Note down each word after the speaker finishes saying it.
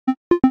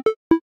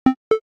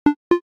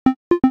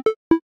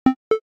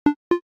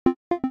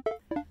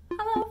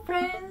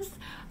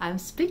I'm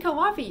Spica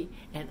Wobbe,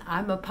 and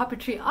I'm a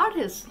puppetry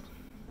artist.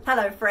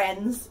 Hello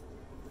friends,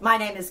 my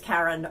name is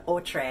Karen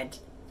Oughtred,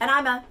 and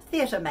I'm a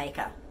theatre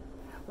maker.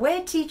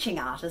 We're teaching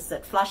artists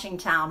at Flushing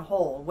Town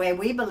Hall, where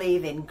we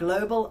believe in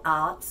global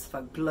arts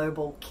for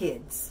global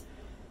kids.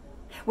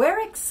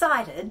 We're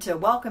excited to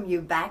welcome you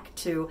back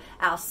to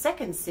our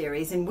second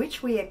series in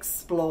which we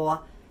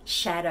explore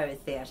shadow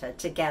theatre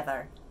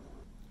together.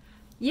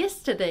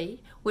 Yesterday,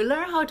 we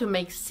learned how to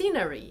make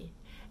scenery,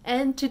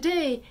 and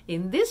today,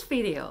 in this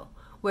video,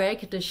 we're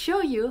going to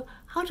show you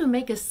how to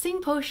make a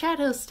simple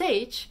shadow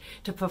stage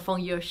to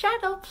perform your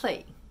shadow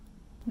play.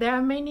 There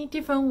are many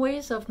different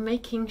ways of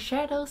making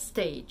shadow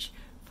stage.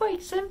 For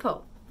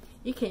example,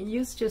 you can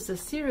use just a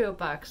cereal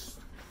box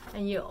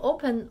and you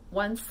open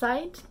one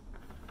side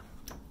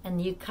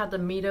and you cut the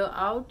middle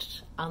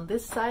out on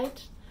this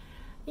side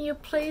and you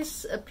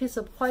place a piece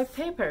of white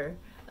paper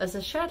as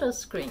a shadow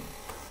screen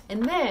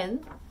and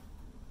then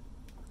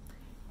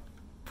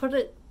put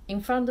it in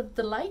front of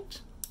the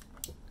light.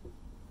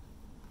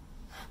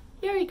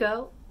 Here you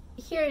go.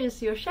 Here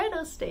is your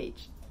shadow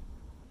stage.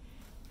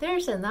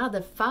 There's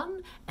another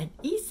fun and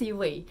easy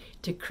way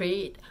to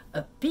create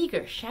a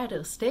bigger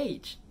shadow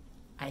stage.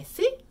 I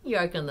think you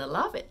are gonna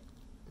love it.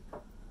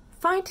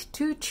 Find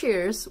two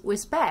chairs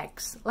with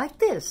backs like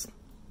this.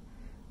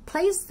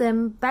 Place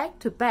them back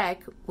to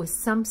back with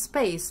some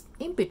space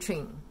in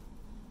between.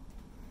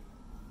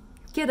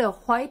 Get a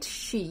white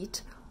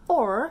sheet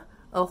or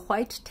a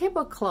white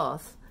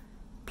tablecloth.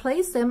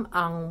 Place them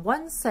on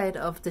one side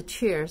of the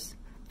chairs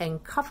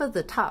and cover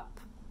the top.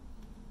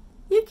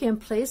 You can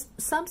place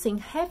something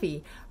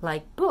heavy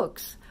like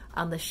books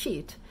on the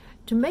sheet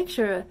to make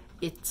sure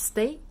it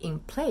stays in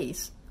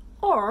place,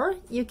 or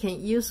you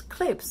can use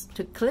clips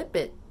to clip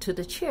it to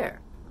the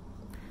chair.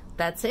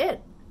 That's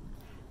it.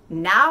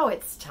 Now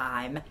it's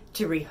time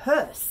to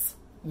rehearse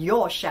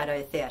your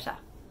shadow theatre.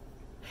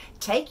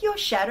 Take your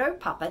shadow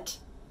puppet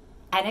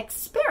and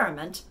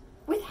experiment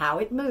with how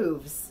it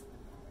moves.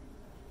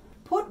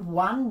 Put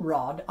one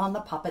rod on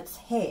the puppet's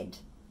head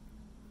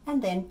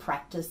and then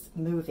practice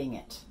moving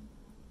it.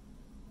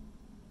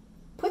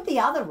 Put the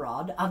other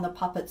rod on the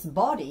puppet's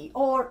body,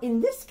 or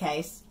in this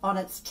case, on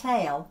its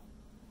tail,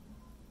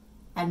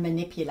 and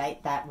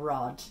manipulate that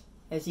rod.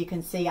 As you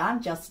can see,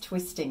 I'm just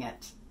twisting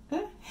it.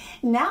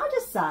 Now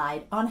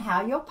decide on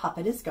how your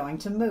puppet is going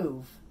to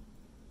move.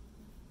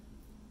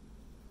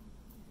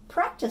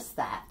 Practice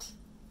that.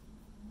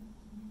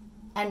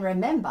 And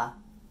remember,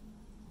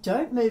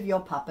 don't move your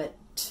puppet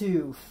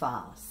too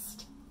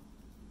fast.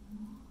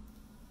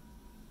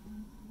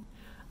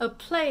 A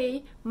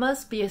play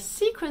must be a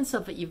sequence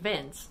of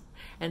events,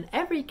 and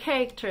every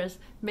character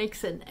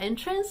makes an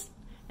entrance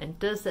and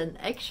does an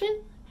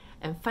action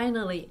and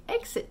finally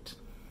exit.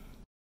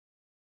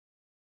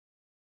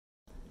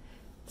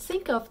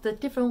 Think of the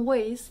different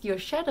ways your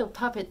shadow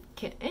puppet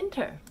can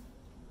enter.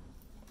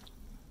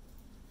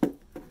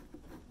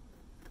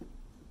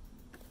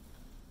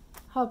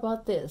 How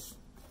about this?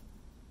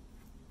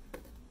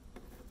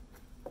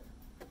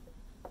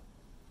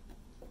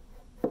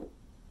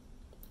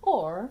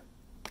 Or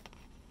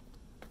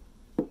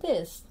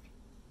this.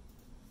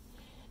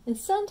 And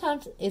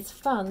sometimes it's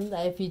fun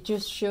that if you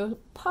just show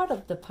part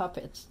of the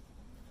puppet.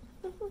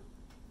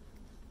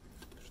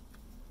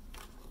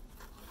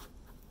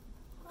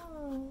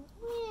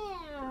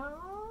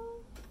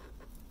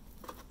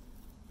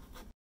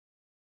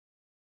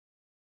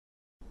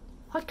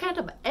 What kind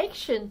of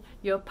action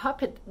your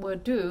puppet will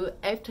do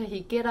after he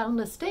gets on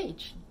the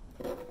stage?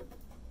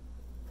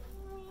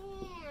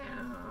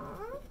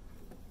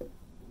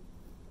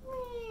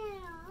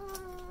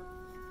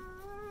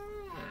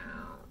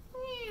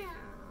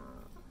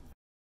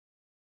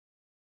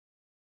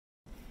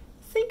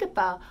 Think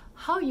about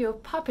how your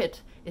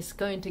puppet is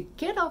going to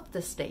get off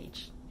the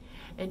stage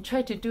and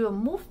try to do a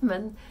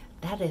movement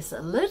that is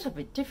a little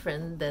bit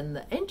different than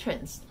the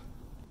entrance.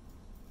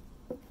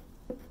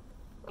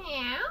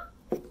 Meow.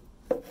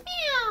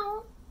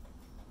 Meow.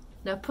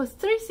 Now put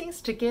three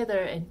things together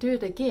and do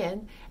it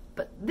again,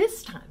 but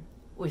this time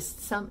with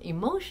some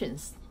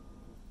emotions.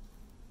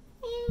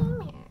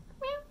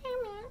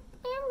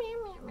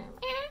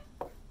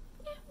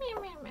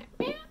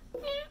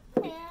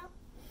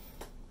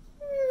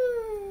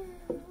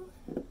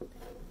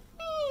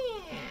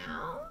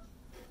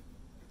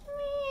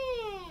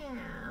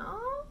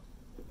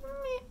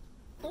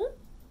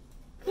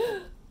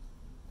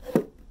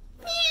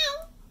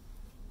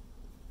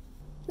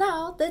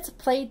 Now let's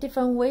play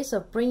different ways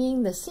of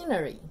bringing the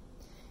scenery.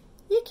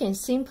 You can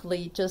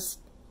simply just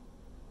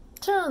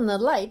turn on the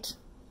light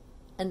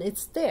and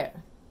it's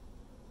there.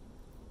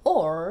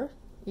 Or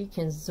you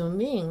can zoom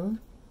in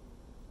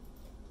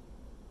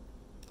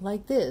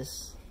like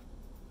this.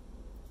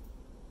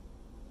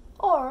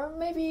 Or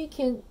maybe you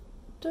can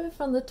do it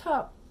from the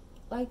top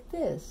like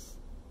this.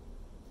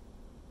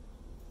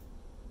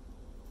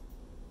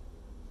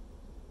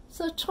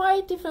 So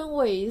try different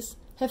ways,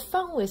 have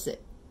fun with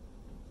it.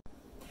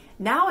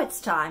 Now it's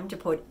time to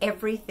put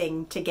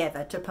everything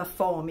together to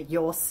perform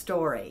your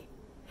story.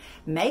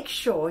 Make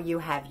sure you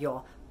have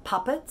your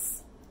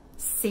puppets,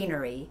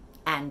 scenery,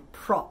 and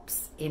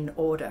props in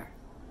order.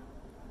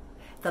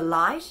 The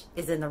light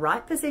is in the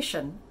right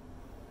position.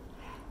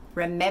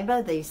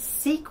 Remember the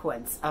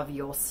sequence of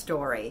your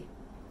story.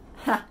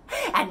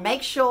 And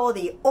make sure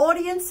the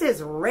audience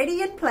is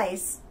ready in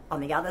place on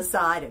the other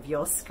side of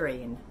your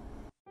screen.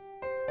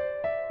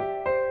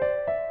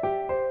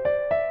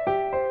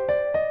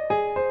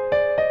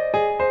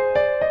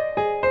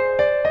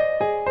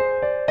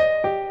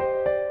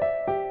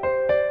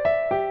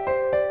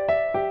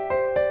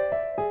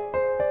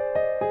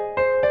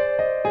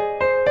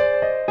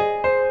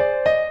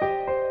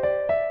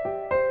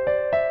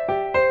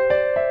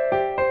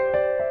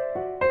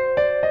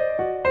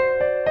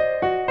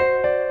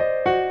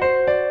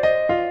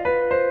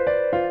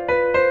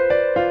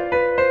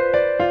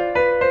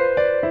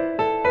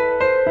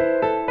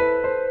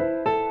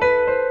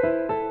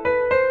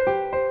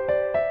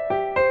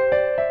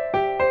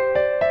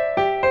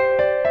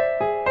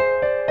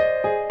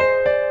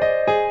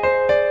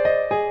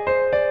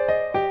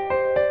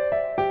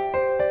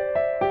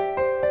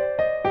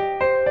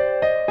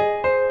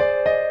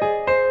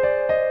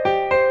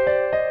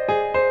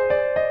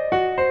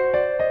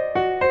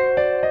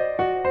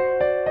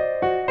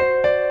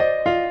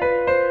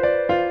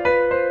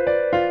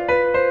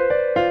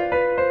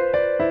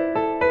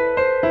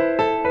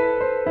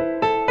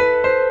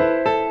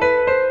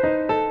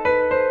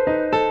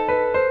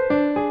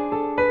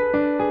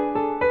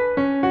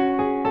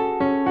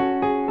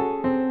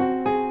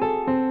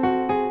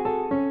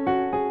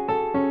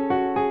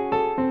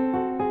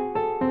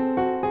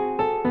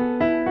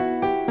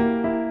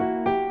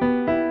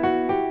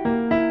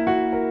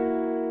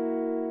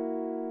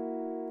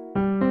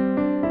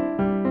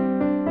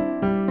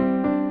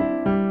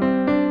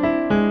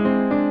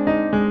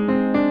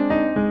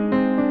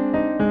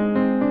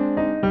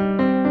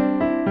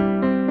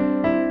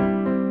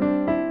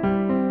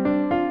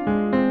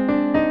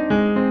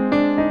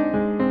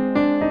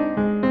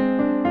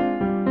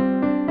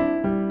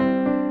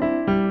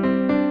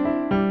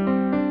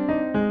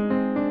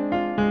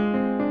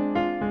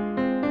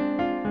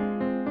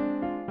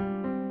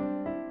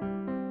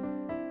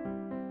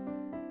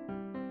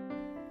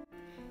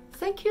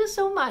 Thank you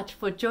so much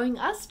for joining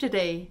us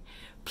today.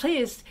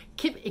 Please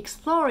keep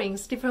exploring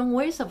different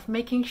ways of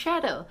making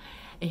shadow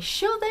and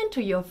show them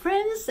to your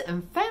friends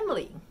and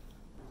family.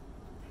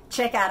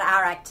 Check out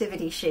our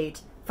activity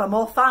sheet for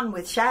more fun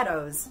with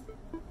shadows.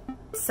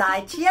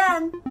 再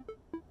见!